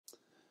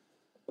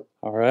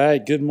All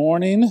right, good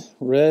morning,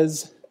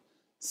 Res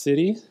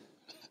City.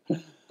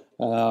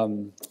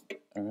 All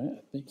right,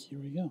 I think here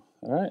we go.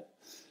 All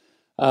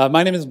right.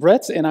 My name is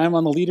Brett, and I'm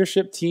on the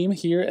leadership team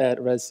here at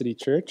Res City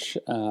Church.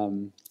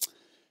 And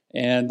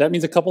that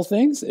means a couple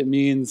things. It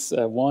means,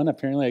 one,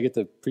 apparently I get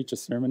to preach a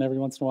sermon every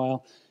once in a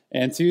while.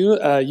 And two,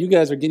 you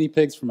guys are guinea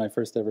pigs for my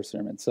first ever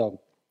sermon.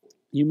 So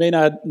you may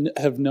not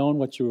have known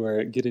what you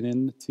were getting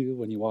into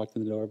when you walked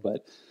in the door,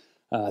 but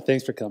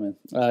thanks for coming.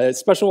 A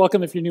special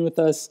welcome if you're new with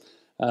us.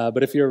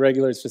 But if you're a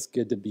regular, it's just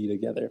good to be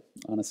together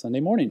on a Sunday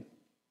morning.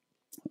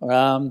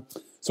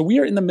 So we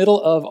are in the middle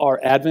of our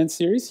Advent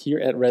series here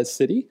at Res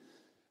City.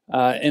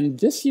 And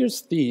this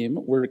year's theme,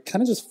 we're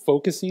kind of just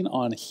focusing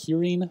on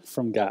hearing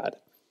from God.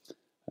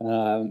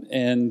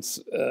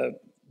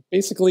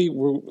 Basically,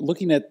 we're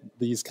looking at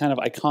these kind of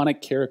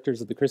iconic characters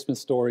of the Christmas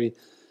story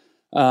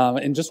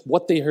and just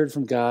what they heard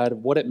from God,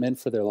 what it meant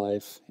for their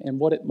life, and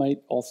what it might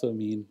also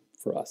mean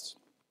for us.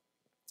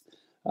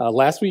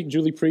 Last week,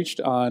 Julie preached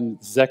on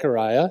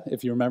Zechariah.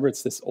 If you remember,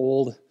 it's this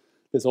old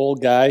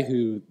guy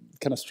who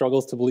kind of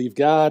struggles to believe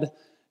God.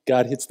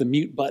 God hits the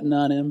mute button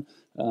on him,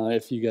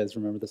 if you guys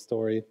remember the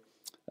story.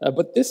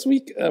 But this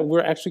week,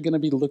 we're actually going to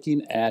be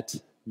looking at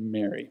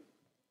Mary,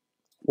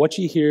 what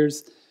she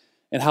hears,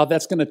 and how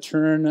that's going to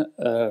turn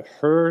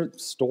her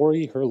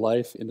story, her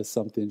life, into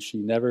something she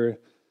never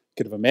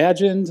could have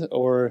imagined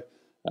or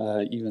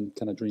even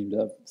kind of dreamed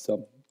of.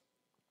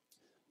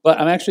 But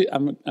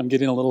I'm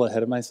getting a little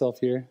ahead of myself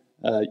here.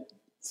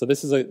 So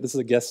this is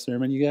a guest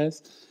sermon, you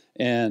guys,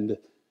 and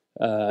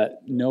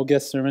no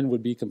guest sermon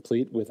would be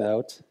complete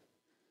without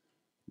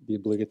the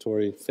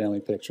obligatory family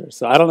picture.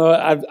 So I don't know.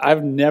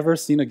 I've never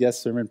seen a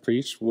guest sermon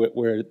preached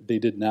where they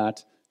did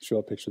not show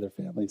a picture of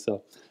their family.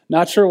 So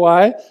not sure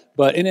why,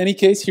 but in any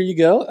case, here you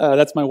go.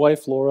 That's my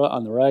wife Laura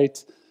on the right.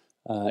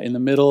 In the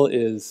middle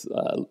is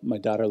my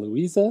daughter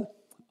Louisa.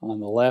 On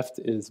the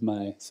left is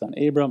my son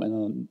Abram, and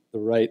on the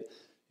right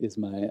is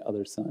my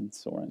other son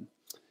Soren.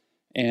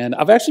 And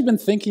I've actually been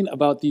thinking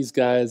about these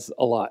guys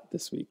a lot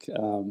this week.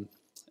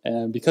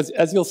 And because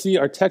as you'll see,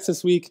 our text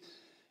this week,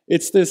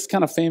 it's this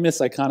kind of famous,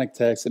 iconic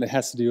text, and it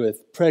has to do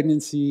with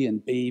pregnancy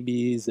and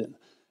babies and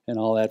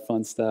all that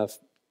fun stuff.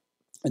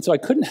 And so I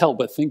couldn't help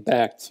but think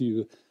back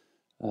to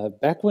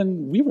back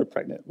when we were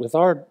pregnant with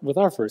our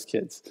first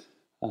kids.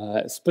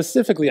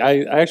 Specifically,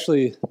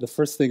 the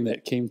first thing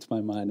that came to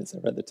my mind as I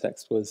read the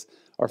text was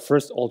our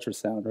first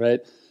ultrasound,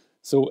 right?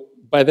 So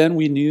by then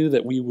we knew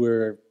that we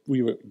were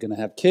going to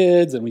have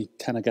kids, and we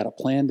kind of got a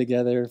plan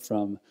together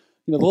from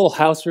the little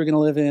house we were going to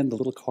live in, the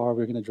little car we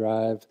were going to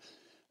drive,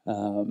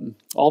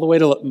 all the way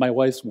to my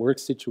wife's work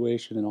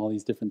situation and all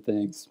these different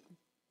things.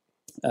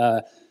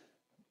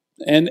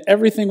 And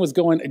everything was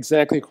going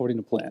exactly according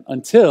to plan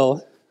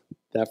until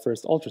that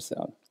first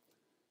ultrasound.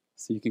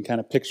 So you can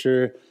kind of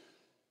picture,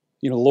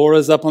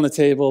 Laura's up on the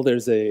table.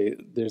 There's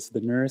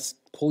the nurse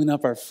pulling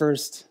up our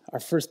first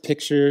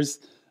pictures.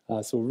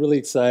 So we're really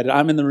excited.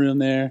 I'm in the room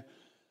there.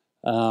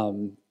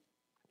 And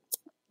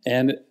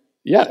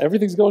yeah,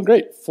 everything's going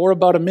great for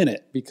about a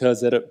minute,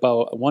 because at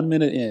about 1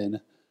 minute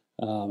in,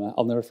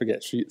 I'll never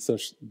forget.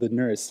 The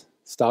nurse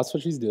stops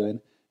what she's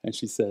doing and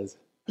she says,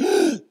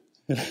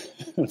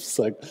 I'm just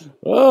like,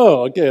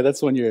 oh, okay.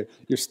 That's when your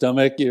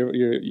stomach,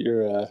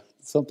 your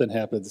something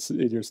happens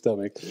in your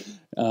stomach.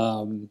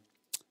 And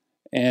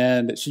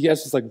she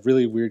asks this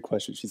really weird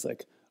question. She's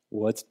like,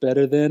 what's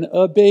better than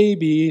a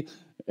baby?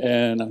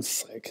 And I'm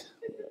just like,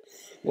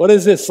 what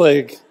is this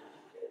like?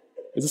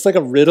 Is this like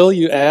a riddle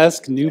you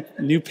ask new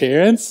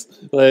parents?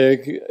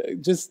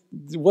 Just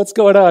what's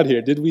going on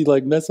here? Did we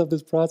mess up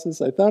this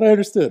process? I thought I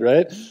understood,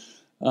 right?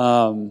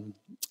 And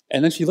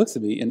then she looks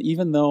at me, and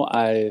even though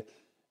I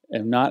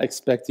am not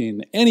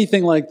expecting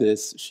anything like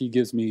this, she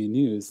gives me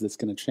news that's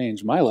going to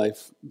change my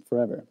life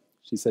forever.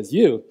 She says,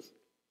 you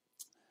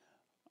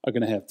are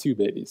going to have 2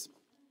 babies.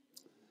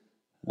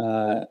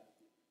 And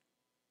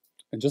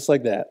just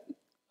like that,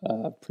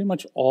 pretty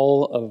much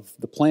all of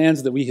the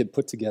plans that we had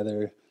put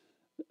together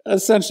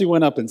essentially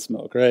went up in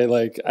smoke, right?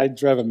 I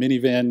drive a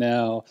minivan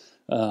now.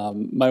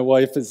 My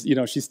wife is,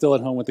 she's still at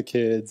home with the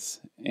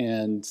kids,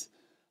 and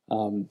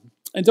don't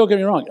get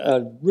me wrong,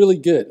 really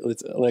good.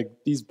 It's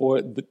these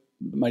boys,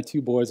 my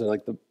 2 boys are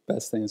the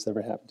best thing that's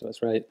ever happened to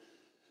us, right?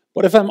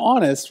 But if I'm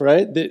honest,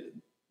 right,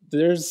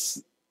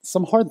 there's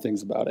some hard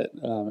things about it,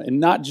 and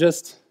not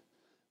just,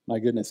 my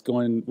goodness,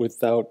 going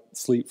without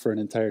sleep for an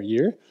entire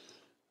year,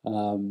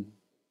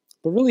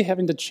 but really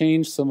having to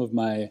change some of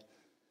my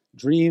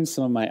dreams,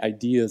 some of my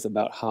ideas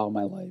about how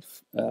my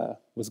life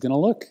was going to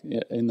look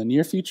in the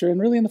near future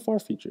and really in the far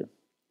future.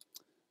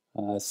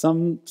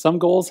 Some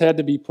goals had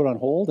to be put on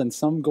hold, and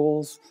some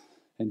goals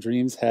and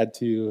dreams I had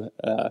to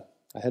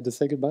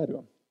say goodbye to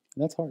them.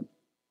 And that's hard.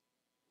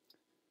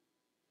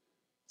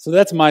 So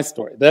that's my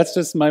story. That's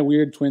just my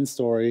weird twin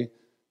story.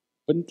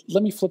 But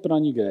let me flip it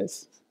on you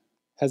guys.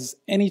 Has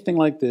anything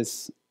like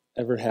this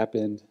ever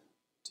happened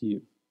to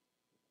you?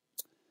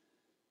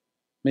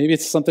 Maybe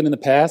it's something in the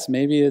past.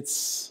 Maybe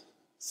it's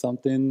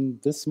something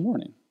this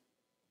morning.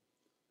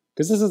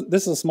 Because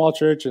this is a small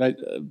church,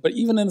 but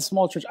even in a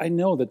small church, I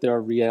know that there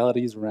are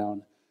realities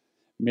around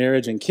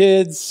marriage and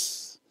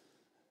kids,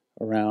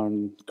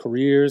 around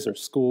careers or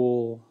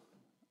school,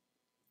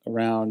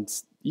 around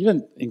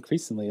even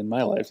increasingly in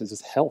my life is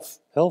just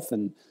health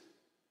and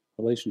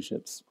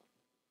relationships.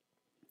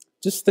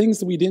 Just things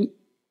that we didn't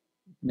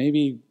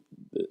maybe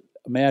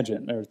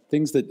imagine, or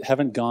things that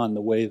haven't gone the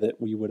way that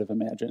we would have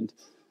imagined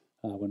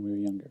when we were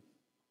younger.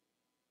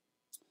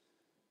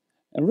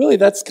 And really,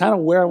 that's kind of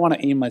where I want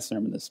to aim my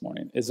sermon this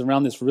morning, is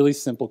around this really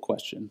simple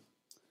question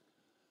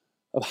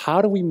of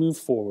how do we move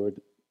forward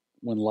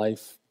when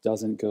life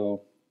doesn't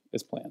go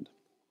as planned.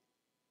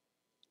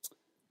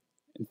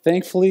 And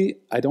thankfully,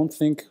 I don't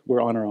think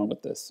we're on our own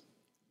with this.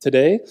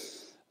 Today,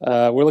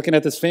 we're looking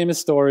at this famous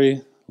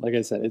story. Like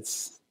I said,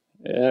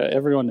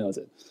 everyone knows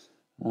it.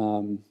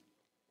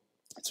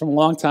 It's from a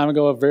long time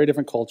ago, a very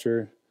different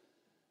culture.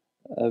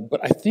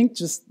 But I think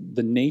just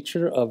the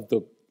nature of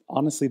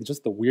honestly,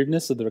 just the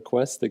weirdness of the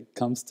request that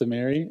comes to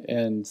Mary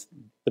and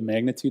the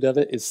magnitude of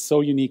it is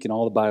so unique in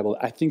all the Bible.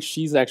 I think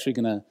she's actually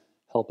going to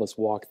help us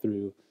walk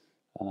through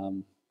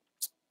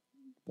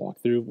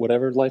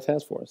whatever life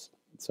has for us.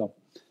 So,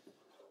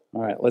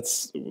 all right,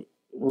 let's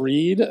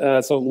read.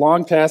 So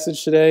long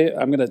passage today.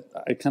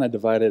 I kind of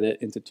divided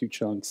it into two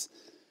chunks.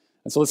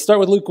 And so let's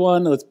start with Luke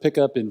 1. Let's pick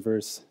up in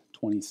verse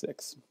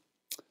 26.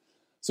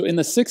 So in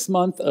the 6th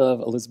month of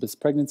Elizabeth's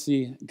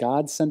pregnancy,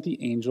 God sent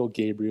the angel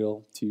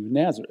Gabriel to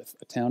Nazareth,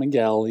 a town in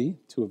Galilee,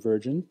 to a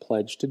virgin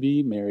pledged to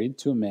be married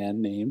to a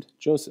man named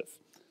Joseph,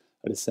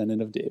 a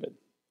descendant of David.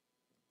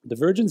 The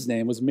virgin's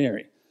name was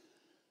Mary.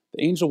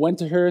 The angel went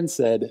to her and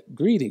said,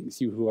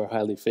 "Greetings, you who are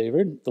highly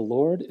favored. The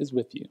Lord is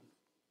with you."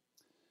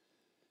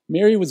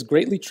 Mary was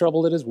greatly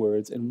troubled at his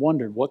words and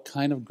wondered what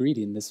kind of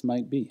greeting this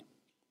might be.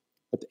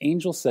 But the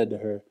angel said to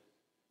her,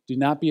 "Do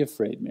not be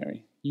afraid,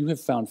 Mary. You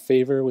have found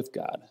favor with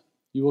God.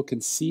 You will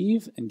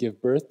conceive and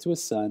give birth to a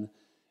son,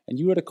 and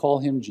you are to call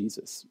him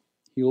Jesus.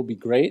 He will be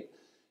great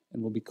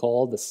and will be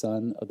called the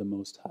Son of the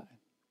Most High.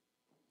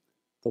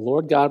 The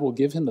Lord God will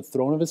give him the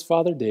throne of his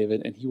father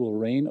David, and he will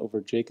reign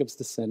over Jacob's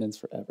descendants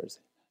forever.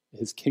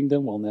 His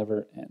kingdom will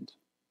never end."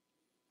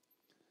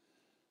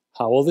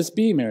 "How will this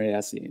be?" Mary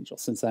asked the angel,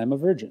 "since I am a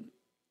virgin?"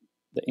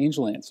 The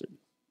angel answered,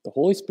 "The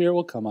Holy Spirit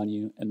will come on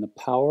you, and the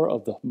power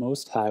of the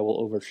Most High will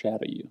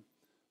overshadow you.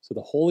 So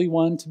the Holy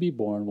One to be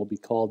born will be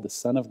called the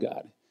Son of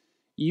God.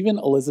 Even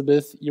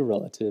Elizabeth, your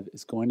relative,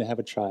 is going to have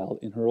a child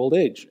in her old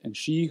age, and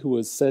she who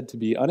was said to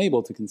be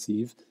unable to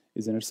conceive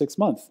is in her 6th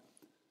month.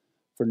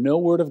 For no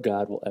word of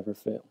God will ever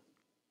fail."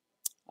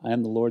 "I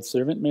am the Lord's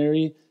servant,"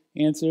 Mary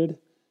answered.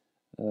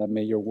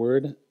 "May your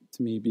word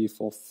to me be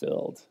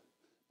fulfilled."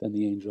 Then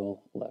the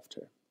angel left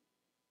her.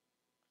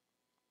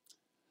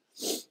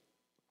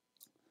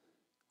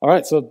 All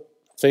right, so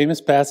famous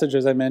passage,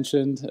 as I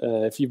mentioned.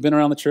 If you've been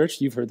around the church,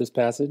 you've heard this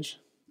passage.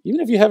 Even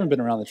if you haven't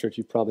been around the church,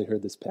 you've probably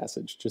heard this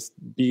passage, just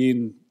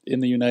being in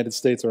the United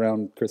States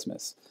around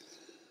Christmas.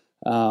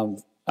 I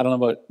don't know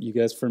about you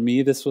guys. For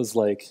me, this was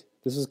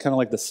kind of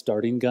like the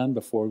starting gun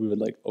before we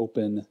would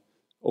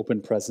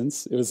open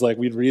presents. It was like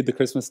we'd read the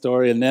Christmas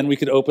story, and then we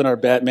could open our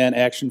Batman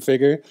action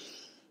figure,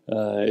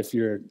 if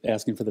you're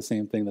asking for the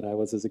same thing that I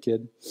was as a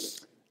kid.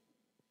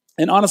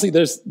 And honestly,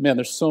 there's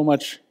so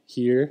much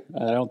here.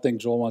 I don't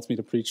think Joel wants me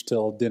to preach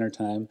till dinner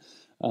time.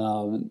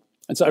 And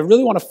so I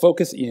really want to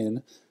focus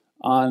in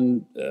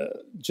on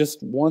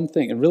just one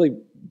thing, and really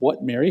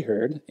what Mary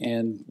heard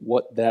and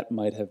what that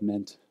might have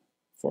meant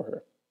for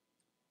her.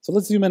 So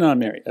let's zoom in on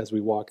Mary as we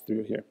walk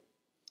through here.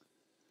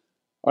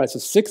 All right, so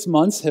 6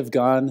 months have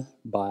gone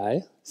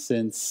by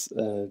since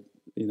the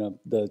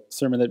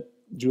sermon that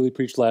Julie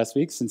preached last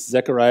week, since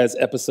Zechariah's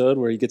episode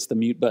where he gets the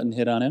mute button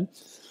hit on him.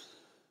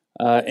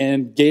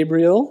 And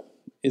Gabriel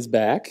is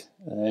back,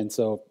 and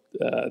so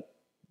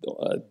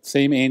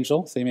same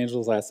angel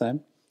as last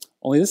time.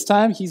 Only this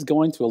time, he's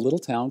going to a little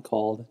town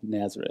called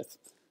Nazareth.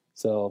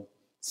 So,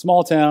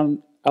 small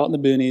town out in the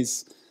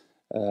boonies.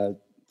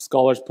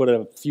 Scholars put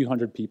a few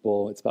hundred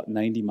people. It's about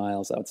 90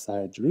 miles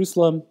outside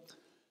Jerusalem.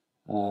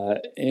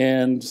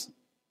 And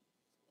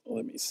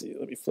let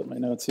me flip my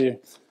notes here.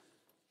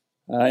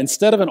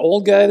 Instead of an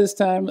old guy this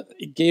time,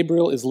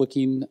 Gabriel is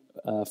looking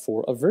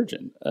for a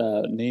virgin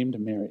named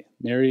Mary.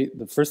 Mary,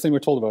 the first thing we're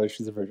told about is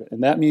she's a virgin.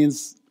 And that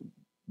means,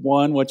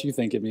 one, what you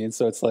think it means.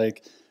 So it's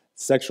like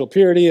sexual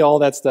purity, all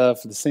that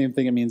stuff, the same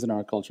thing it means in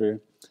our culture.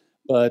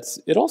 But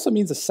it also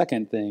means a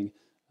second thing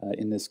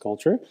in this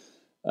culture,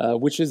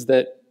 which is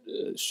that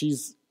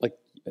she's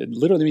it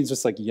literally means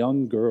just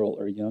young girl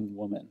or young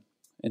woman.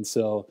 And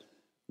so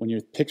when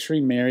you're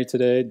picturing Mary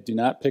today, do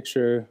not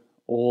picture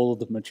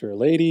old, mature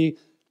lady.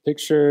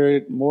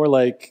 Picture more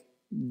like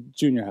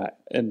junior high.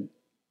 And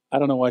I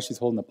don't know why she's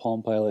holding a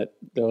Palm Pilot.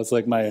 That was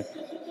my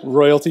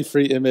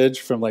royalty-free image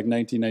from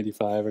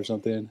 1995 or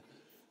something.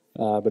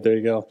 But there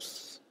you go.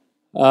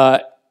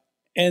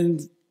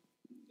 And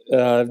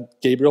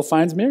Gabriel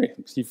finds Mary.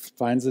 He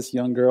finds this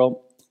young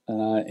girl,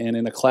 and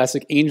in a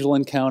classic angel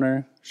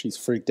encounter, she's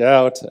freaked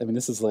out. I mean,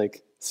 this is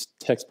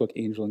textbook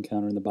angel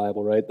encounter in the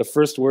Bible, right? The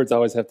first words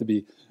always have to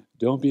be,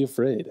 don't be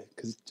afraid.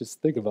 Because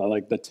just think about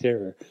like the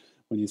terror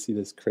when you see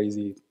this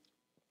crazy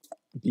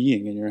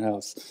being in your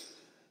house.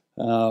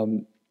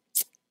 Um,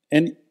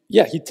 and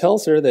yeah, he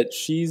tells her that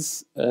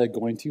she's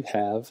going to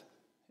have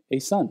a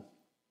son.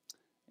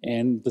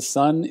 And the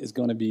son is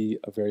going to be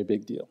a very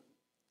big deal.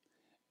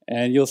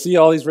 And you'll see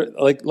all these,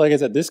 like I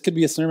said, this could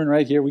be a sermon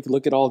right here. We could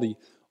look at all the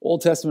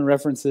Old Testament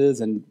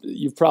references, and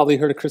you've probably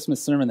heard a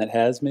Christmas sermon that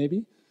has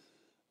maybe.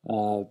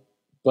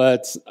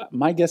 But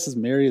my guess is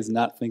Mary is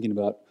not thinking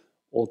about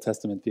Old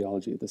Testament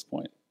theology at this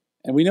point.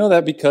 And we know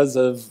that because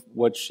of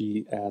what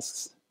she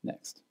asks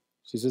next.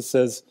 She just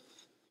says,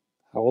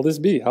 how will this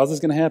be? How's this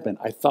going to happen?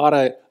 I thought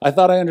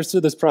I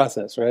understood this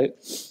process, right?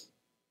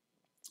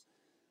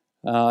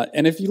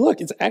 And if you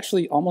look, it's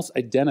actually almost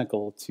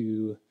identical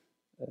to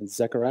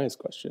Zechariah's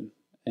question.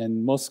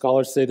 And most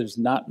scholars say there's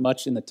not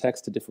much in the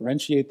text to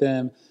differentiate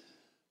them.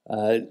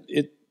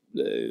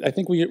 I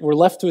think we're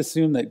left to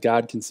assume that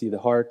God can see the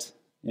heart,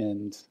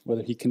 and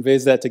whether he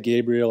conveys that to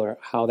Gabriel or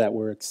how that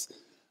works.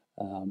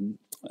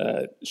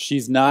 She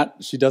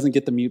doesn't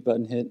get the mute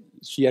button hit.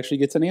 She actually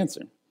gets an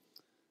answer.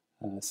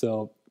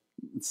 So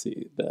let's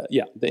see.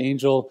 The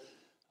angel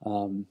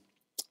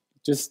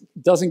just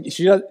doesn't.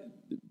 She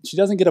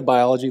doesn't get a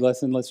biology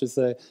lesson, let's just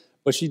say,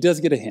 but she does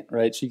get a hint,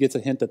 right? She gets a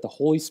hint that the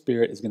Holy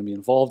Spirit is going to be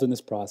involved in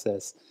this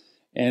process,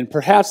 and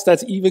perhaps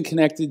that's even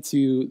connected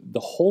to the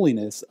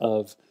holiness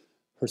of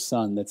her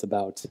son that's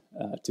about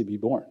to be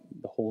born,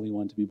 the Holy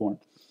One to be born.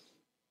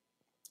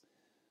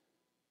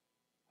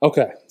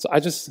 Okay, so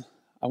I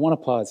want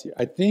to pause here.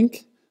 I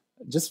think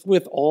just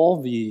with all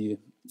the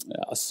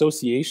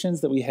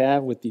associations that we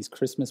have with these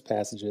Christmas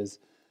passages,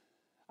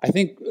 I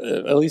think,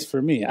 at least for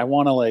me, I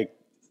want to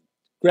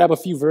grab a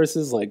few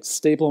verses,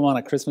 staple them on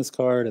a Christmas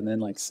card, and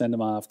then send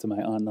them off to my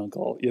aunt and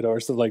uncle, or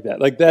something like that.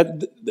 Like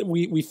that,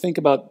 we think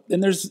about,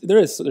 and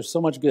there's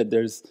so much good.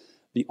 There's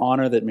the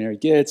honor that Mary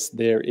gets.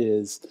 There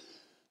is,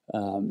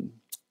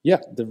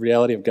 the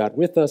reality of God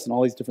with us, and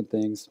all these different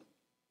things.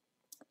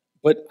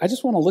 But I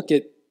just want to look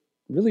at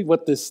really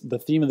what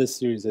the theme of this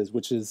series is,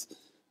 which is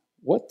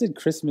what did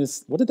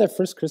that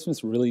first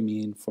Christmas really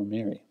mean for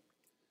Mary?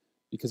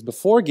 Because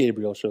before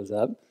Gabriel shows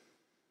up,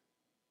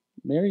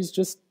 Mary's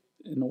just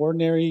an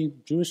ordinary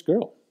Jewish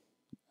girl.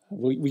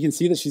 We can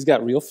see that she's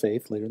got real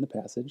faith later in the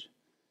passage.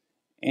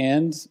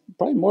 And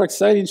probably more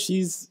exciting,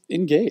 she's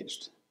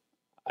engaged.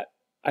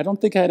 I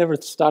don't think I'd ever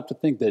stopped to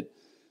think that,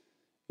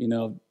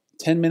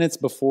 10 minutes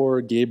before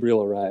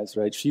Gabriel arrives,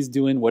 right, she's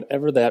doing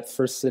whatever that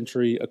first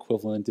century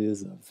equivalent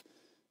is of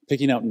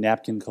picking out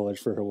napkin colors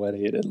for her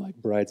wedding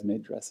and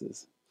bridesmaid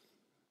dresses.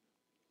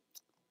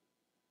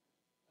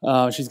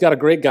 She's got a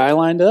great guy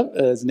lined up.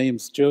 His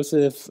name's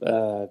Joseph.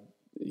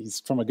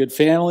 He's from a good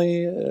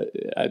family.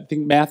 I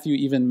think Matthew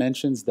even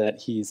mentions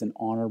that he's an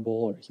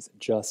honorable or he's a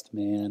just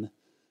man.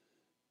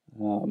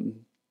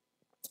 And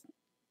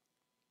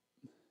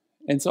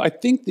so I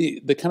think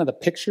the kind of the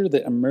picture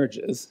that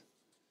emerges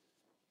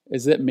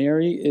is that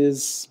Mary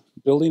is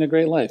building a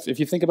great life. If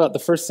you think about the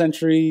first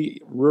century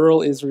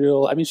rural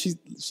Israel, I mean,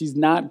 she's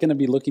not going to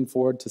be looking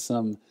forward to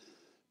some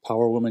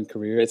power woman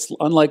career. It's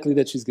unlikely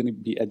that she's going to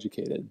be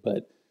educated,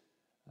 but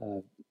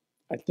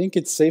I think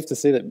it's safe to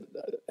say that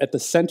at the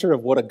center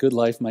of what a good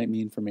life might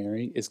mean for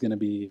Mary is going to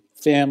be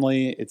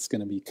family, it's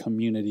going to be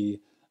community,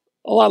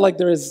 a lot like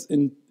there is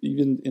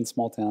even in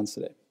small towns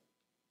today.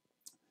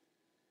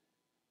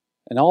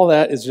 And all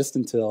that is just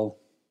until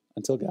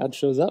God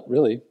shows up,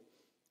 really,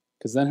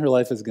 because then her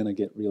life is going to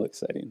get real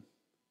exciting.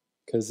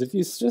 Because if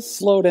you just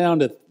slow down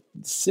to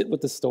sit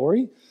with the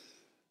story,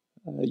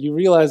 you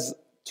realize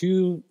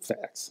two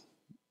facts.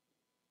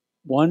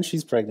 One,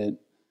 she's pregnant,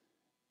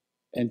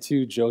 and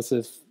two,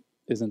 Joseph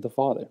isn't the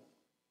father.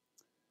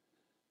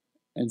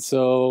 And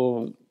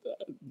so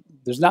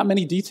there's not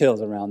many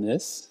details around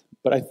this,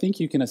 but I think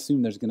you can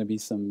assume there's going to be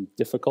some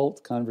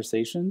difficult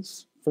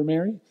conversations for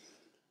Mary.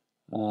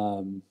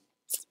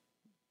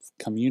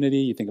 Community,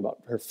 you think about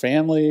her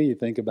family, you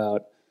think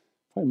about,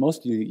 probably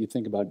most of you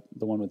think about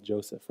the one with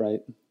Joseph, right?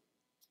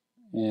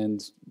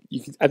 And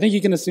I think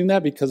you can assume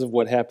that because of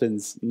what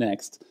happens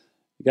next.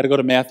 You got to go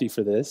to Matthew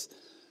for this.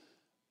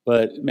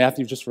 But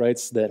Matthew just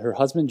writes that her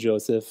husband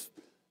Joseph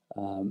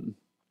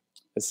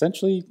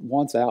essentially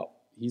wants out.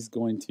 He's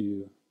going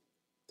to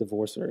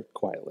divorce her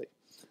quietly.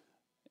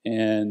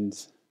 And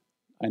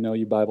I know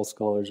you Bible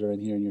scholars are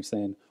in here and you're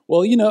saying,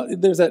 well,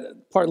 there's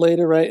that part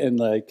later, right? And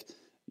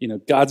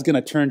God's going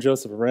to turn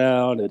Joseph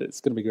around and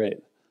it's going to be great.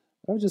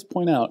 I would just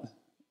point out,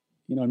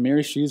 in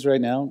Mary's shoes right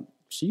now,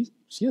 she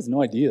has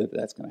no idea that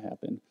that's going to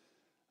happen.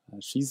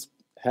 She's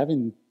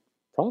having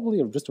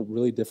probably just a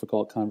really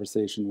difficult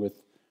conversation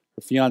with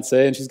her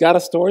fiance, and she's got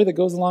a story that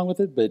goes along with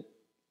it, but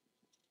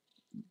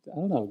I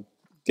don't know.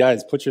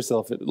 Guys, put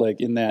yourself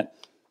in that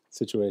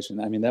situation.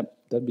 I mean,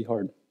 that'd be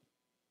hard.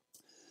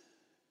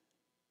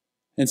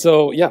 And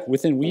so,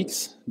 within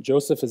weeks,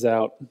 Joseph is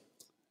out.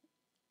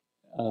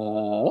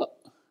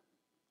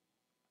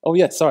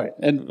 Sorry.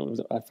 And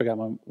I forgot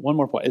one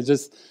more point. It's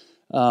just,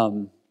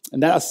 and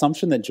that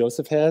assumption that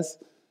Joseph has,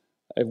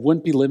 it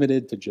wouldn't be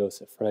limited to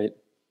Joseph, right?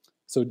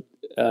 So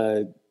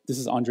this this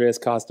is Andreas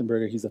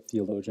Kostenberger. He's a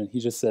theologian. He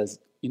just says,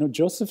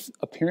 Joseph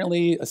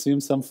apparently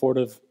assumed some sort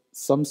of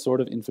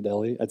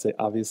infidelity. I'd say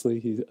obviously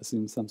he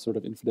assumed some sort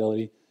of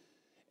infidelity,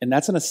 and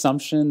that's an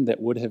assumption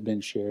that would have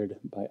been shared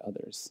by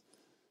others.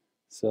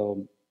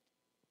 So,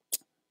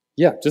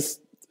 yeah, just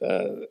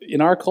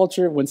in our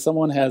culture, when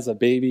someone has a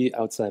baby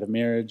outside of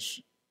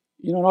marriage,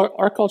 in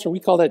our culture we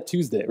call that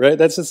Tuesday, right?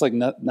 That's just like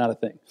not a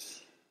thing.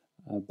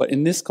 But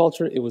in this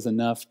culture, it was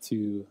enough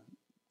to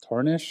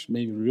tarnish,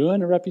 maybe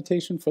ruin a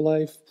reputation for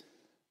life.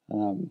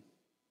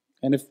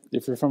 And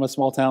if you're from a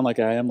small town like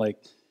I am, like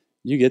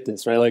you get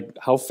this, right? Like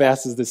how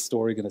fast is this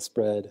story going to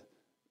spread?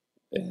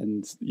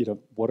 And,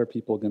 what are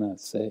people going to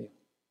say?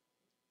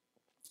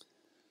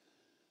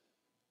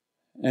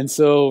 And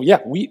so, yeah,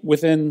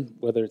 within,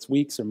 whether it's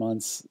weeks or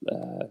months,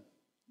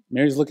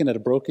 Mary's looking at a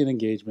broken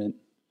engagement.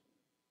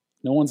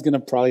 No one's going to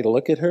probably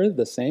look at her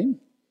the same.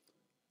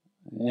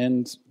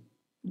 And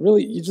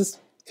really, you just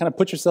kind of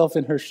put yourself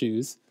in her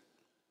shoes.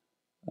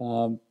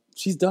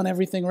 She's done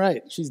everything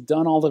right. She's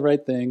done all the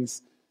right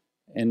things.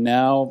 And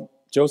now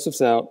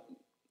Joseph's out.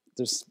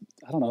 There's,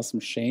 some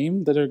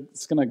shame that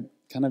it's going to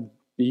kind of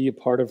be a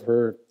part of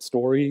her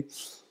story.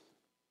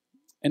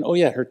 And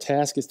her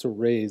task is to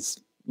raise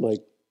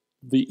like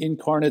the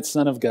incarnate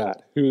Son of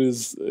God,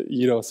 who's,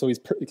 so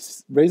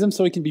raise him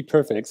so he can be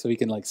perfect, so he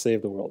can like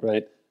save the world,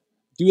 right?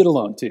 Do it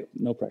alone too,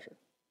 no pressure.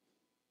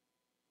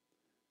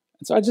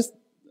 And so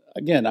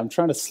I'm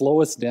trying to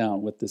slow us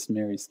down with this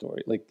Mary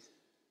story. Like,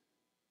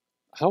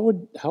 how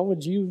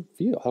would you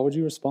feel? How would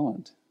you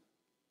respond?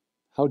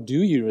 How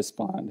do you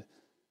respond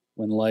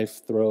when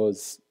life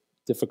throws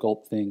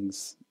difficult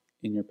things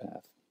in your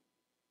path?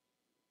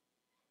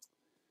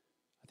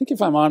 I think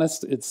if I'm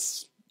honest,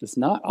 it's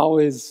not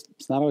always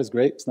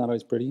great, it's not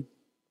always pretty.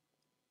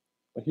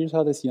 But here's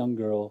how this young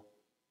girl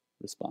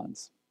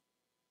responds.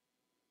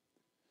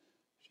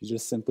 She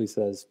just simply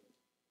says,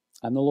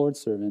 "I'm the Lord's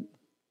servant.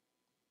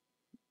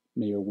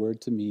 May your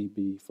word to me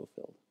be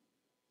fulfilled."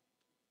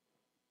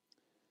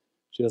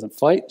 She doesn't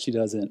fight. She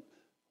doesn't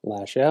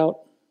lash out.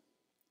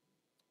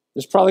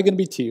 There's probably going to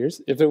be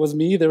tears. If it was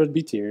me, there would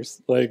be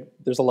tears. Like,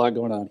 there's a lot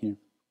going on here.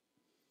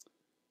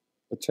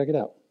 But check it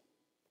out.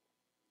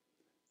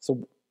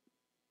 So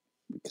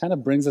it kind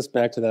of brings us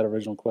back to that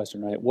original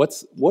question, right?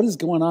 What is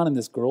going on in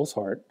this girl's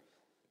heart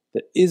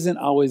that isn't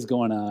always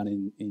going on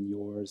in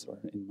yours or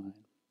in mine?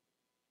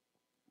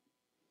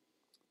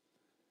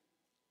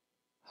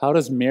 How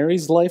does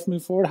Mary's life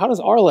move forward? How does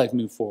our life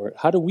move forward?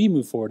 How do we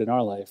move forward in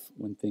our life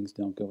when things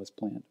don't go as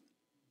planned?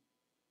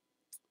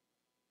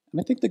 And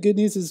I think the good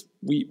news is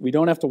we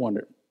don't have to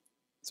wonder.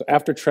 So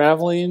after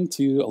traveling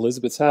to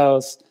Elizabeth's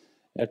house,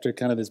 after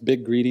kind of this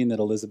big greeting that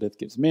Elizabeth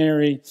gives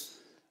Mary,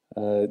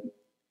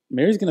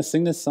 Mary's going to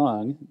sing this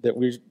song that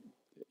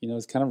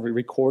is kind of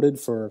recorded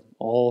for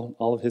all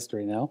of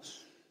history now.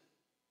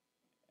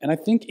 And I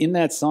think in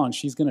that song,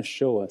 she's going to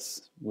show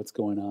us what's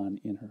going on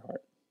in her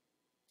heart.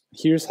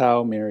 Here's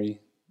how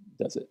Mary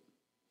does it.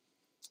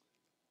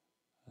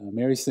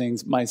 Mary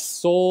sings, "My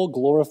soul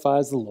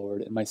glorifies the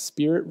Lord, and my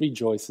spirit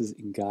rejoices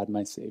in God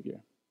my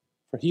Savior.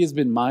 For he has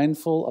been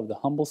mindful of the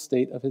humble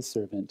state of his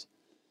servant.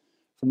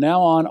 From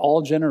now on,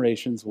 all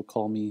generations will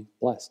call me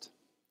blessed.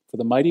 For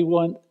the mighty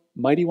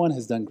one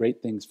has done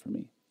great things for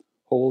me.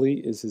 Holy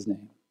is his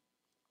name.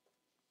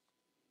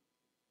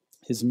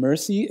 His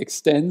mercy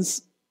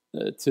extends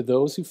to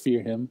those who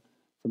fear him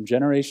from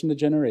generation to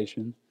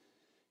generation.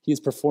 He has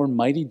performed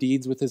mighty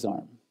deeds with his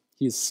arm.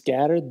 He has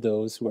scattered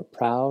those who are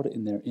proud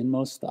in their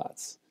inmost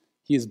thoughts.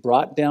 He has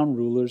brought down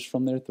rulers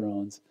from their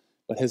thrones,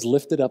 but has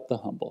lifted up the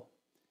humble.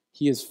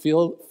 He has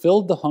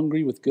filled the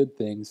hungry with good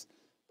things,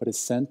 but has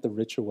sent the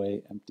rich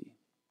away empty.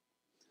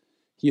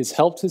 He has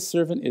helped his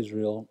servant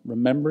Israel,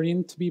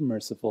 remembering to be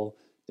merciful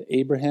to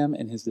Abraham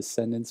and his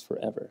descendants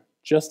forever,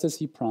 just as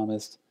he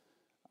promised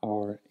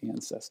our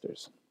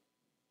ancestors."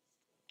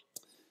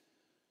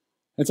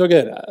 And so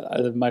again,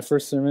 my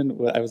first sermon,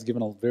 I was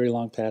given a very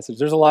long passage.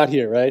 There's a lot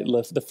here, right?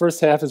 The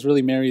first half is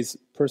really Mary's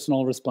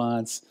personal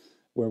response,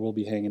 where we'll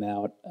be hanging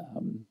out.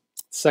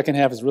 Second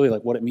half is really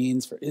like what it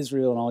means for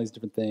Israel and all these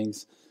different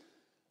things.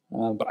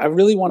 But I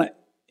really want to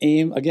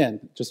aim,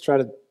 again, just try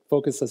to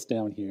focus us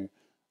down here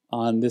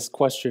on this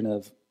question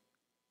of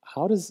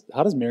how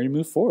does Mary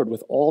move forward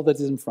with all that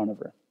is in front of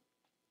her?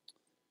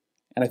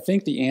 And I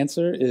think the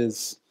answer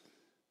is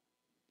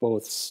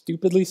both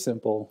stupidly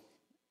simple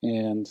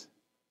and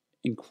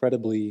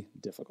incredibly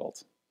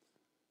difficult.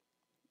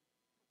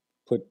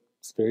 Put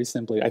very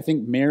simply, I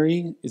think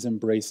Mary is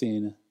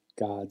embracing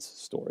God's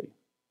story.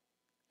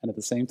 And at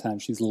the same time,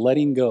 she's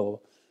letting go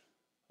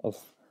of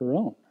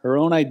her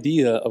own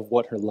idea of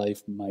what her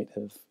life might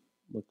have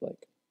looked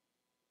like.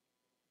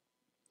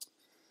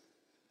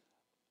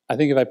 I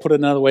think if I put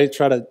it another way,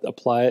 try to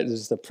apply it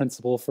as a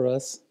principle for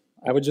us,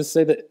 I would just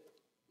say that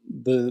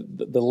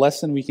the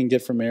lesson we can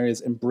get from Mary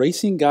is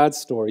embracing God's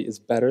story is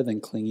better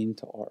than clinging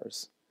to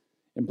ours.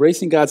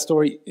 Embracing God's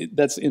story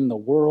that's in the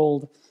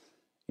world,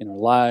 in our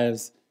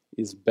lives,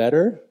 is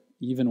better,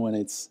 even when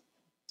it's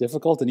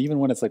difficult and even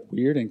when it's like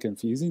weird and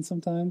confusing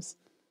sometimes,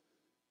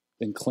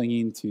 than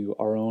clinging to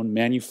our own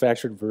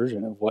manufactured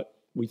version of what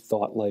we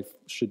thought life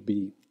should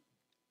be.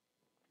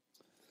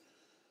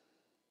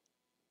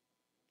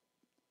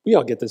 We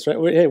all get this, right?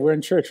 We're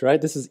in church,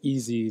 right? This is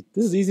easy.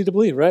 This is easy to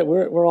believe, right?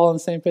 We're all on the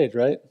same page,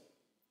 right?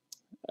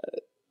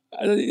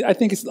 I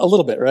think it's a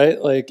little bit, right?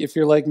 Like if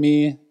you're like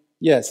me,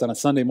 yes, on a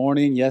Sunday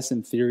morning, yes,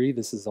 in theory,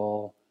 this is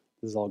all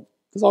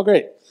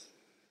great.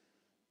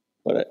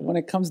 But when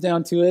it comes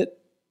down to it,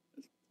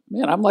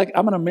 man,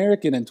 I'm an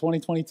American in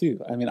 2022.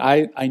 I mean,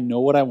 I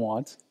know what I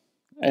want,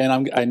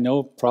 and I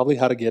know probably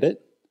how to get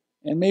it.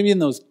 And maybe in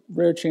those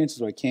rare chances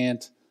where I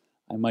can't,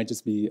 I might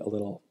just be a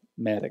little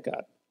mad at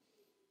God.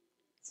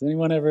 Has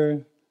anyone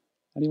ever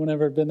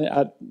been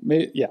there?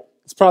 Yeah,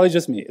 it's probably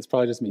just me.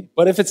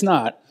 But if it's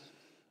not,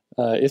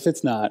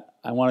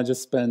 I want to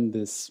just spend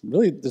this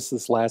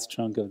last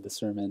chunk of the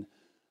sermon,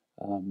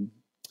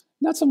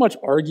 not so much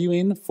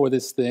arguing for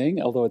this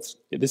thing, although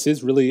this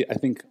is really, I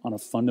think, on a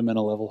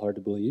fundamental level hard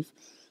to believe.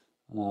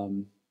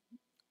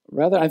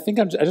 Rather, I think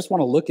I just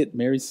want to look at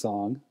Mary's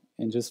song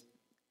and just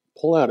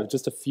pull out of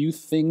just a few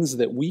things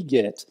that we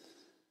get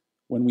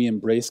when we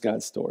embrace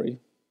God's story.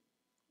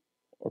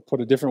 Or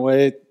put a different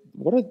way,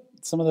 what are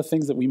some of the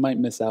things that we might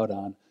miss out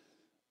on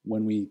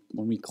when we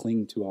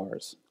cling to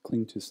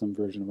some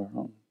version of our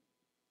own?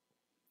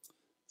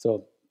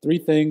 So 3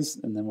 things,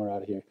 and then we're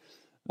out of here.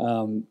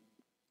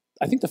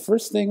 I think the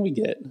first thing we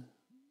get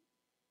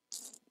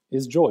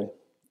is joy.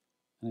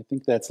 And I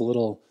think that's a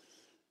little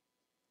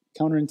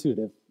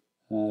counterintuitive.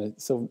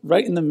 So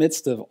right in the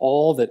midst of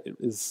all that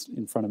is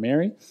in front of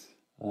Mary,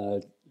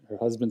 her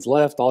husband's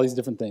left, all these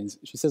different things,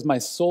 she says, "My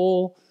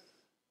soul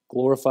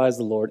glorifies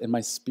the Lord, and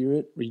my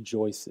spirit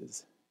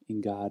rejoices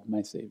in God,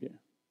 my Savior."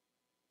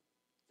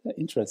 Isn't that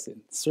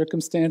interesting?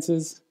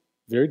 Circumstances,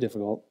 very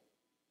difficult.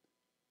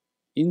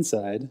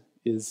 Inside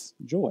is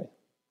joy.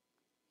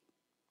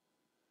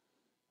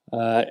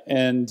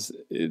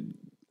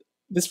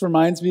 This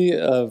reminds me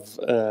of,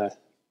 I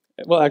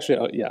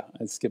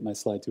skipped my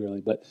slide too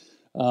early, but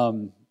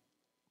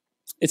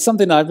it's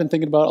something I've been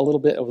thinking about a little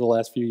bit over the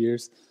last few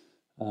years.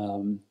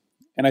 And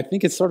I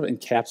think it's sort of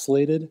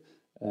encapsulated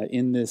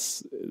in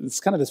this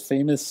kind of this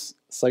famous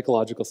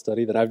psychological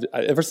study that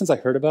ever since I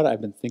heard about it,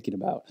 I've been thinking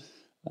about.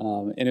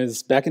 And it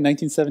was back in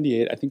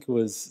 1978. I think it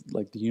was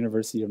like the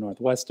University of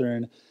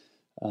Northwestern.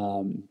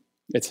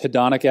 It's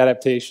hedonic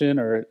adaptation,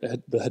 or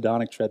the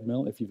hedonic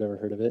treadmill, if you've ever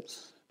heard of it.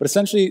 But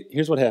essentially,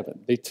 here's what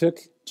happened. They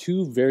took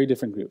 2 very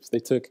different groups. They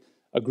took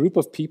a group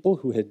of people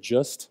who had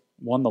just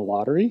won the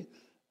lottery,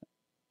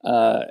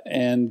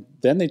 and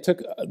then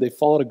they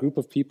followed a group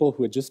of people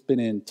who had just been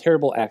in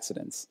terrible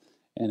accidents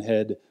and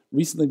had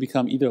recently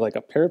become either like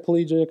a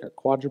paraplegic or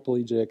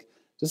quadriplegic,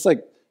 just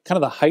like kind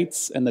of the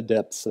heights and the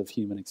depths of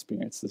human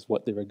experience is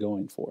what they were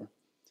going for.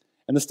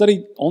 And the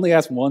study only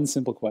asked one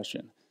simple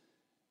question: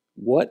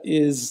 what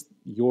is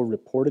your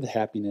reported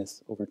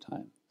happiness over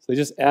time? So they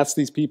just asked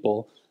these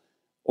people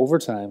over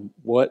time,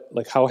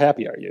 how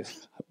happy are you?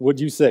 What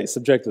do you say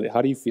subjectively?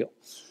 How do you feel?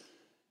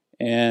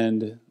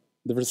 And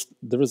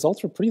the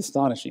results were pretty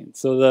astonishing.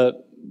 So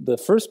the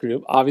first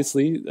group,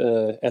 obviously,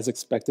 as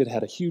expected,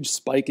 had a huge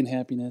spike in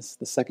happiness.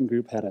 The second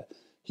group had a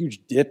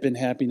huge dip in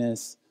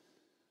happiness.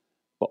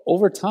 But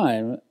over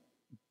time,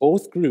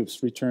 both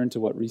groups returned to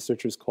what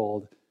researchers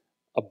called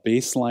a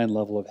baseline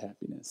level of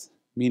happiness,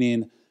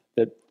 meaning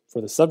that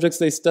for the subjects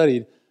they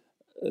studied,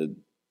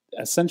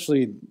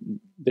 essentially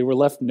they were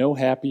left no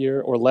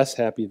happier or less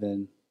happy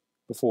than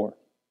before.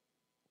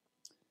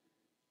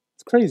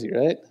 It's crazy,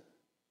 right?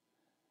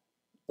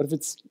 But if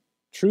it's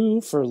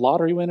true for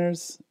lottery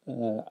winners,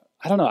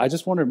 I don't know. I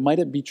just wonder, might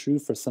it be true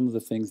for some of the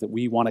things that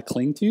we want to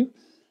cling to,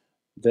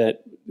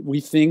 that we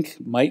think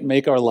might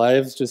make our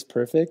lives just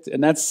perfect?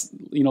 And that's,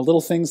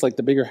 little things like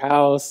the bigger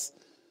house,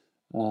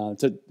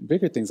 to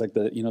bigger things like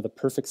the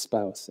perfect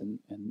spouse and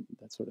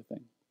that sort of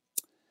thing.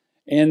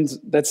 And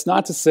that's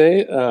not to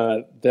say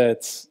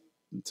that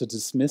to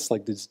dismiss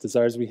like the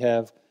desires we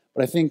have,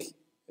 but I think,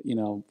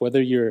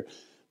 whether you're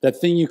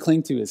that thing you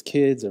cling to as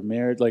kids or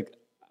married, like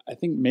I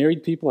think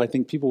married people, I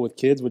think people with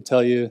kids would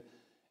tell you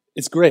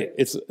it's great.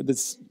 It's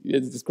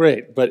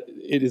great, but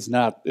it's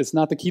not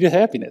the key to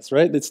happiness,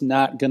 right? It's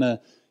not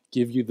gonna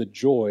give you the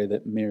joy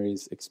that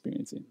Mary's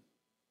experiencing.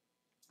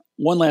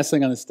 One last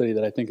thing on this study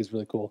that I think is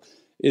really cool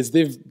is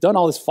they've done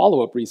all this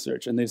follow-up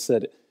research, and they've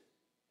said,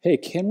 hey,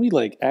 can we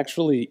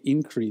actually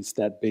increase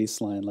that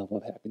baseline level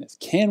of happiness?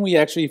 Can we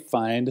actually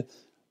find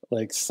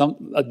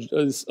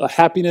a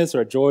happiness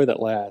or a joy that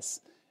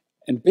lasts?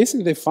 And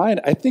basically they find,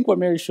 I think, what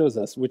Mary shows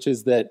us, which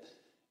is that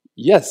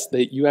yes,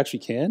 that you actually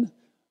can,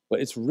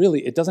 but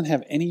it doesn't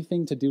have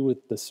anything to do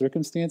with the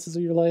circumstances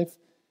of your life.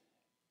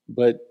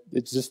 But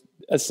it's just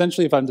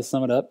essentially, if I'm to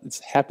sum it up,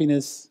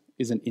 happiness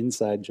is an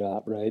inside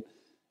job, right?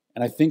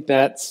 And I think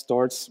that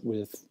starts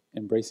with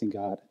embracing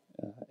God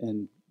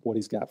and what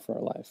He's got for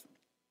our life.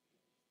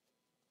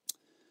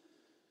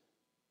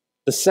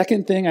 The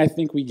second thing I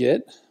think we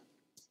get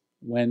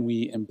when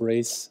we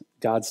embrace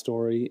God's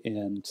story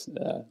and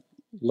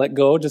let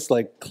go, just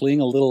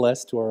cling a little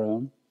less to our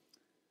own,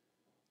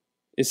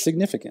 is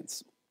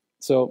significance.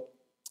 So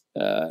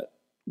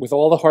with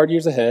all the hard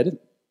years ahead,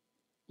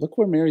 look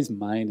where Mary's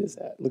mind is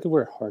at. Look at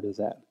where her heart is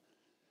at.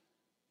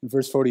 In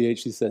verse 48,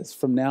 she says,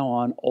 "From now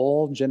on,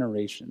 all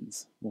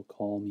generations will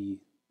call me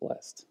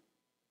blessed."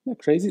 Isn't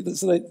that crazy?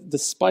 So that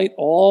despite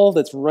all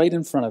that's right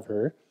in front of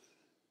her,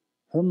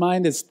 her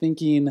mind is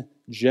thinking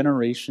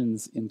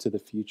generations into the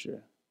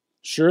future.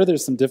 Sure,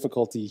 there's some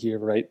difficulty here,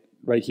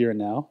 right here and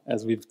now,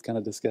 as we've kind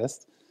of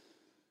discussed.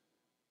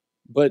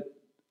 But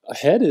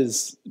ahead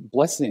is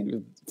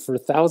blessing for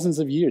thousands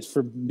of years,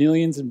 for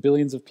millions and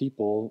billions of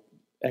people,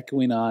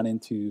 echoing on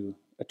into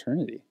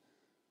eternity.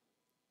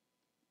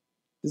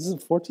 This is a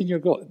 14-year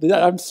goal.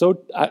 I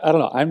don't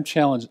know. I'm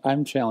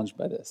challenged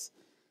by this.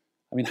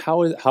 I mean,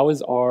 how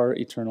is our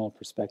eternal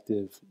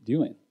perspective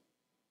doing?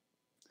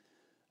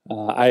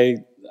 Yeah.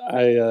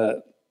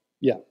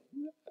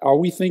 Are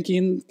we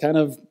thinking kind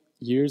of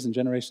years and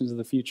generations of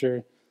the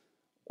future?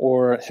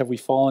 Or have we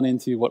fallen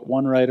into what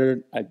one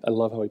writer, I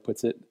love how he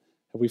puts it,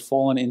 have we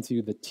fallen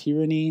into the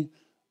tyranny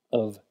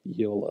of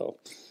YOLO?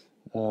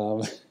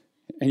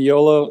 And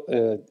YOLO,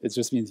 it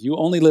just means you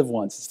only live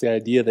once. It's the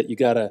idea that you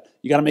gotta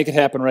make it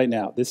happen right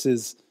now.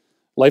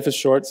 Life is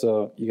short,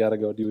 so you gotta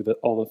go do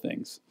all the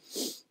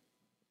things.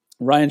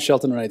 Ryan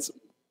Shelton writes,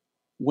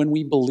 "When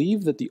we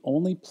believe that the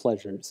only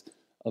pleasures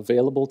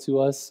available to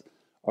us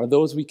are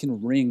those we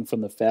can wring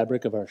from the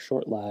fabric of our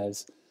short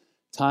lives,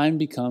 time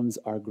becomes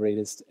our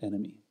greatest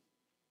enemy.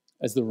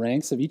 As the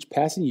ranks of each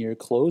passing year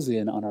close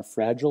in on our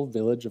fragile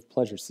village of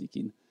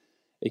pleasure-seeking,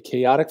 a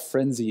chaotic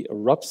frenzy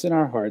erupts in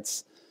our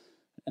hearts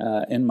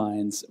and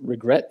minds.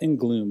 Regret and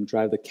gloom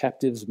drive the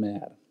captives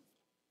mad."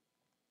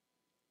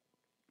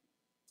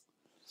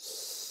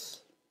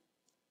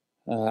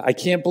 I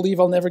can't believe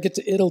I'll never get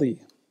to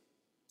Italy.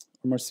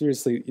 Or more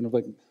seriously,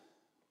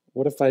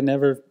 what if I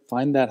never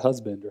find that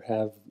husband or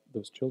have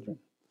those children?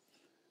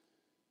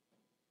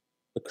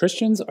 But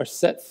Christians are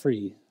set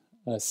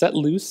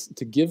loose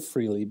to give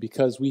freely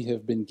because we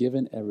have been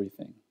given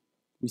everything.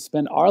 We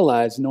spend our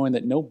lives knowing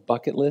that no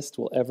bucket list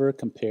will ever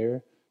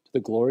compare to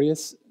the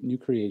glorious new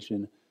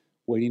creation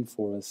waiting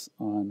for us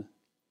on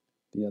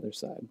the other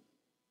side.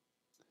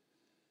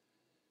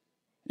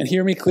 And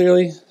hear me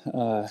clearly,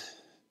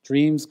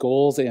 dreams,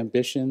 goals,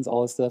 ambitions,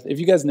 all this stuff. If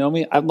you guys know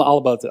me, I'm all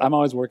about it. I'm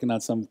always working on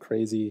some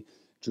crazy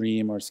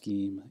dream or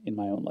scheme in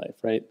my own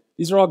life, right?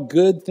 These are all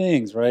good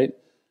things, right?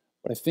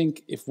 But I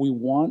think if we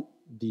want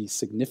the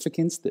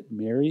significance that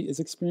Mary is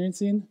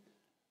experiencing,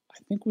 I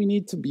think we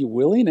need to be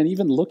willing and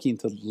even looking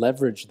to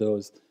leverage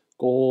those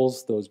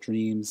goals, those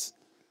dreams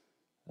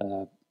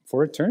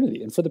for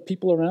eternity and for the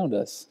people around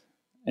us.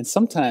 And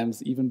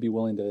sometimes even be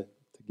willing to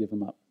give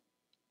them up.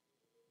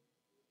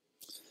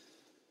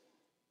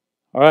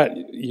 All right,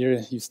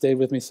 you stayed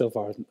with me so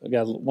far. I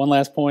got one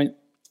last point.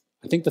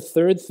 I think the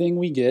third thing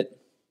we get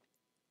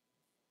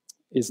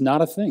is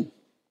not a thing.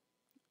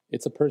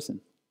 It's a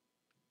person.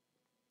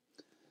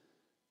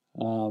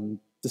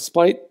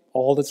 Despite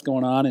all that's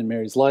going on in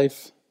Mary's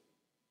life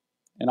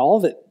and all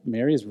that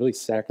Mary is really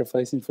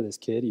sacrificing for this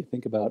kid, you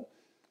think about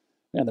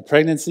the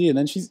pregnancy, and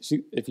then she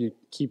if you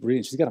keep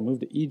reading, she's got to move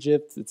to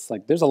Egypt. It's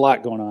like there's a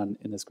lot going on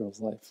in this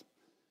girl's life.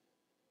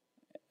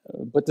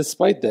 But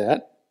despite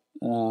that,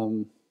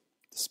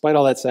 despite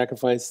all that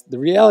sacrifice, the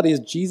reality is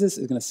Jesus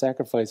is going to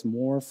sacrifice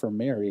more for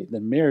Mary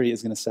than Mary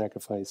is going to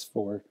sacrifice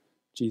for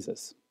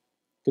Jesus.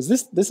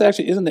 Because this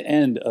actually isn't the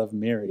end of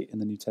Mary in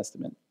the New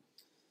Testament.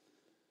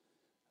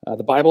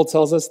 The Bible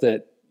tells us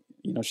that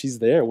she's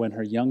there when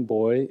her young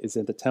boy is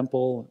at the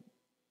temple,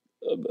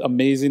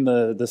 amazing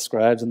the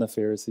scribes and the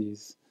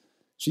Pharisees.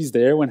 She's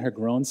there when her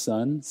grown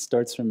son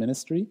starts her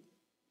ministry.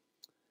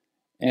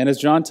 And as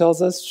John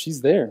tells us,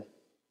 she's there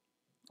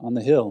on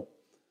the hill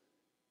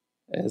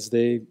as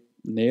they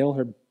nail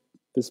her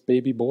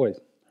baby boy,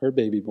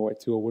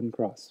 to a wooden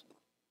cross.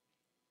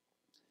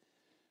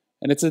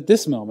 And it's at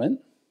this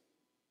moment, I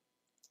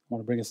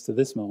want to bring us to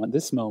this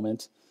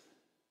moment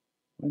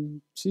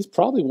when she's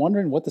probably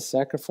wondering what the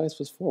sacrifice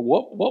was for.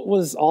 What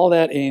was all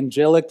that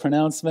angelic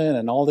pronouncement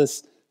and all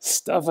this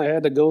stuff I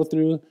had to go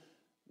through?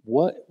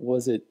 What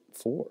was it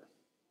for?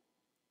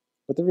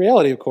 But the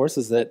reality, of course,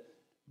 is that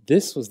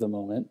this was the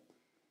moment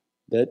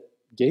that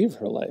gave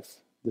her life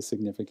the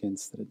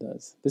significance that it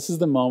does. This is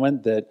the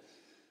moment that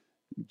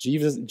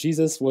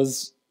Jesus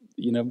was,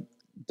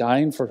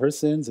 dying for her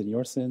sins and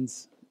your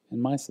sins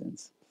and my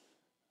sins.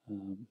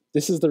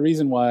 This is the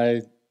reason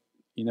why,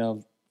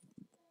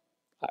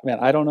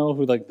 I don't know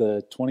who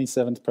the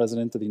 27th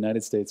president of the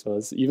United States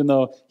was, even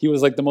though he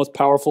was the most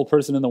powerful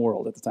person in the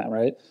world at the time,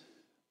 right?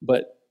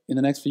 But in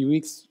the next few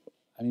weeks,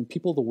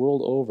 people the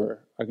world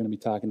over are going to be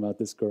talking about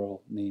this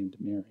girl named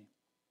Mary.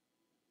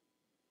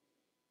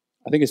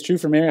 I think it's true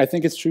for Mary. I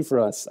think it's true for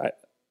us.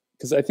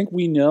 Because I think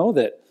we know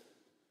that,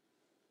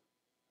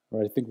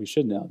 or I think we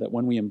should know, that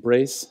when we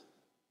embrace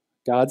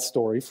God's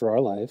story for our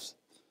lives,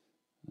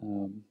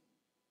 and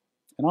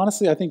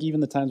honestly, I think even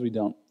the times we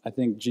don't, I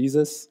think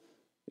Jesus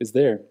is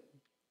there.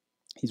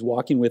 He's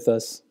walking with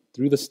us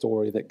through the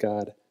story that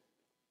God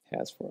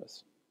has for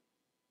us.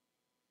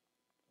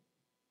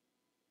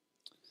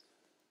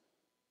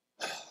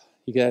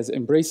 You guys,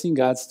 embracing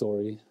God's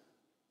story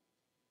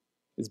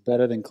is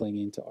better than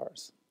clinging to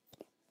ours.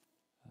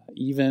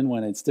 Even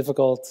when it's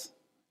difficult,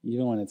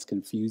 even when it's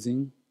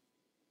confusing.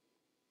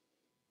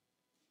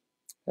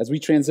 As we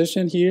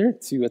transition here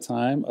to a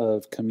time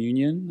of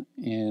communion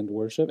and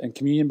worship, and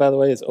communion, by the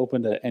way, is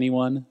open to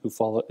anyone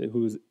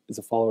who is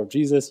a follower of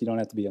Jesus. You don't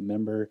have to be a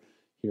member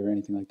here or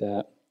anything like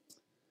that.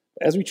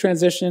 As we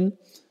transition,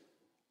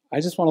 I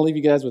just want to leave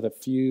you guys with a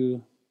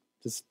few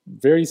just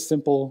very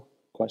simple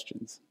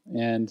questions.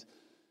 And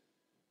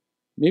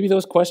maybe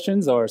those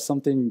questions are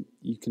something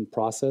you can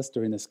process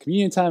during this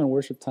communion time and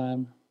worship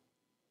time.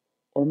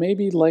 Or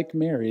maybe, like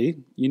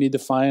Mary, you need to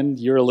find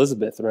your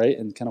Elizabeth, right?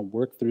 And kind of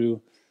work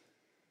through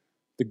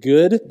the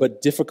good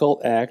but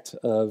difficult act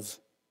of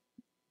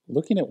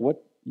looking at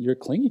what you're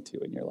clinging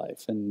to in your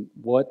life and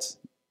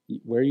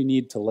where you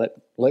need to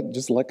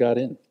let God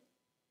in.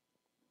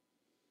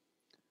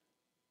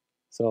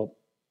 So,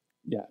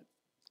 yeah,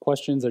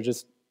 questions are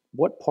just,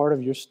 what part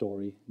of your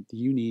story do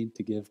you need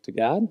to give to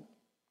God?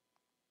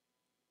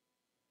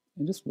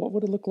 And just what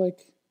would it look like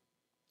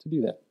to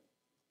do that?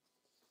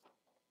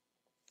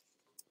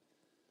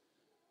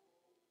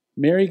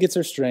 Mary gets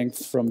her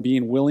strength from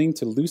being willing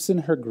to loosen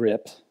her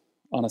grip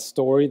on a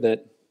story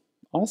that,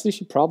 honestly,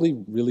 she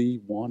probably really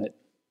wanted.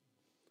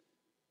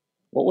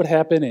 What would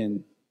happen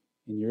in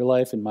your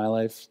life, in my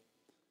life,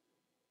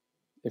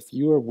 if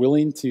you are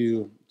willing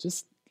to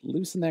just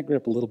loosen that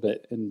grip a little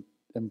bit and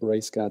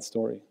embrace God's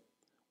story?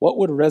 What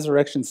would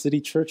Resurrection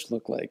City Church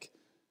look like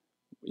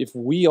if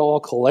we all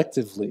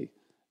collectively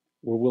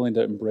were willing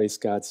to embrace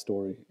God's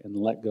story and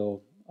let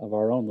go of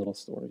our own little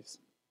stories?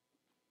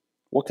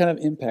 What kind of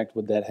impact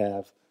would that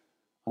have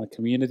on a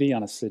community,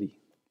 on a city?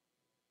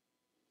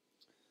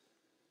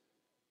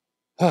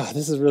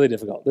 This is really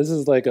difficult. This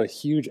is like a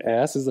huge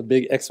ask. This is a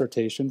big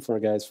exhortation for a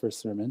guy's first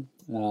sermon.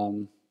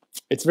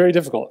 It's very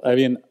difficult. I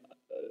mean,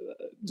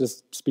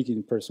 just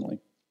speaking personally.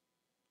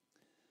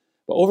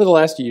 But over the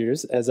last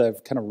years, as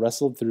I've kind of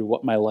wrestled through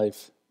what my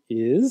life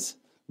is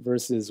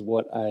versus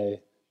what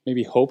I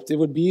maybe hoped it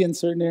would be in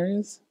certain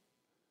areas,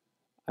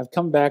 I've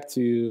come back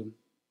to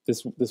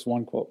this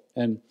one quote.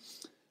 And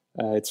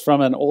it's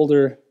from an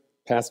older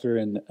pastor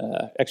and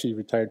actually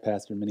retired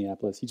pastor in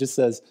Minneapolis. He just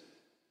says,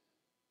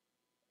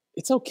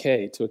 it's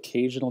okay to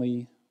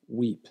occasionally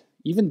weep,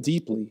 even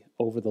deeply,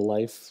 over the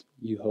life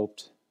you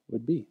hoped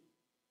would be.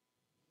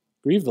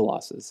 Grieve the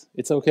losses.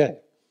 It's okay.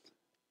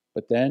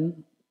 But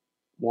then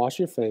wash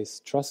your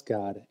face, trust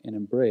God, and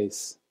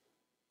embrace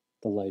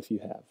the life you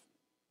have.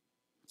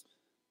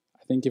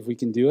 I think if we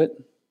can do it,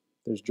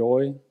 there's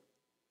joy,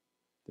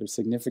 there's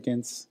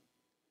significance,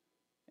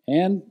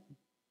 and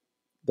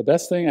the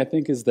best thing, I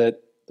think, is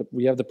that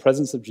we have the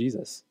presence of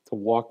Jesus to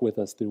walk with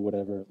us through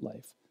whatever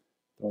life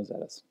throws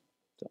at us.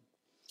 So,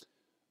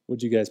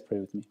 would you guys pray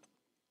with me?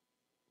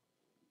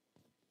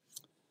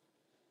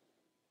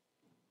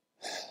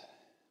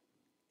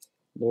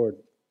 Lord,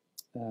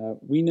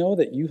 we know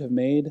that you have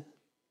made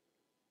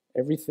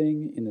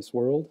everything in this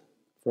world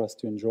for us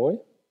to enjoy.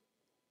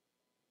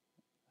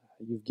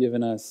 You've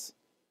given us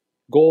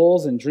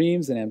goals and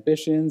dreams and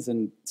ambitions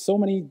and so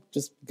many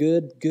just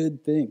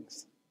good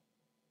things.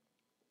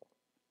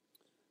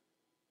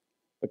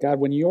 But God,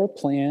 when your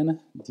plan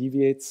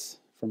deviates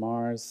from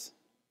ours,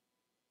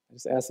 I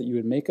just ask that you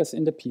would make us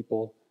into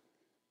people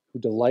who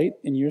delight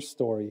in your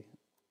story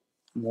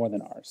more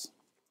than ours.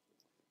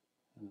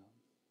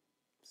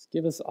 Just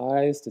give us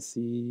eyes to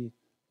see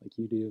like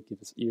you do.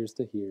 Give us ears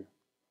to hear.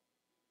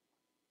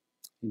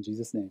 In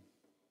Jesus' name,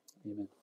 amen.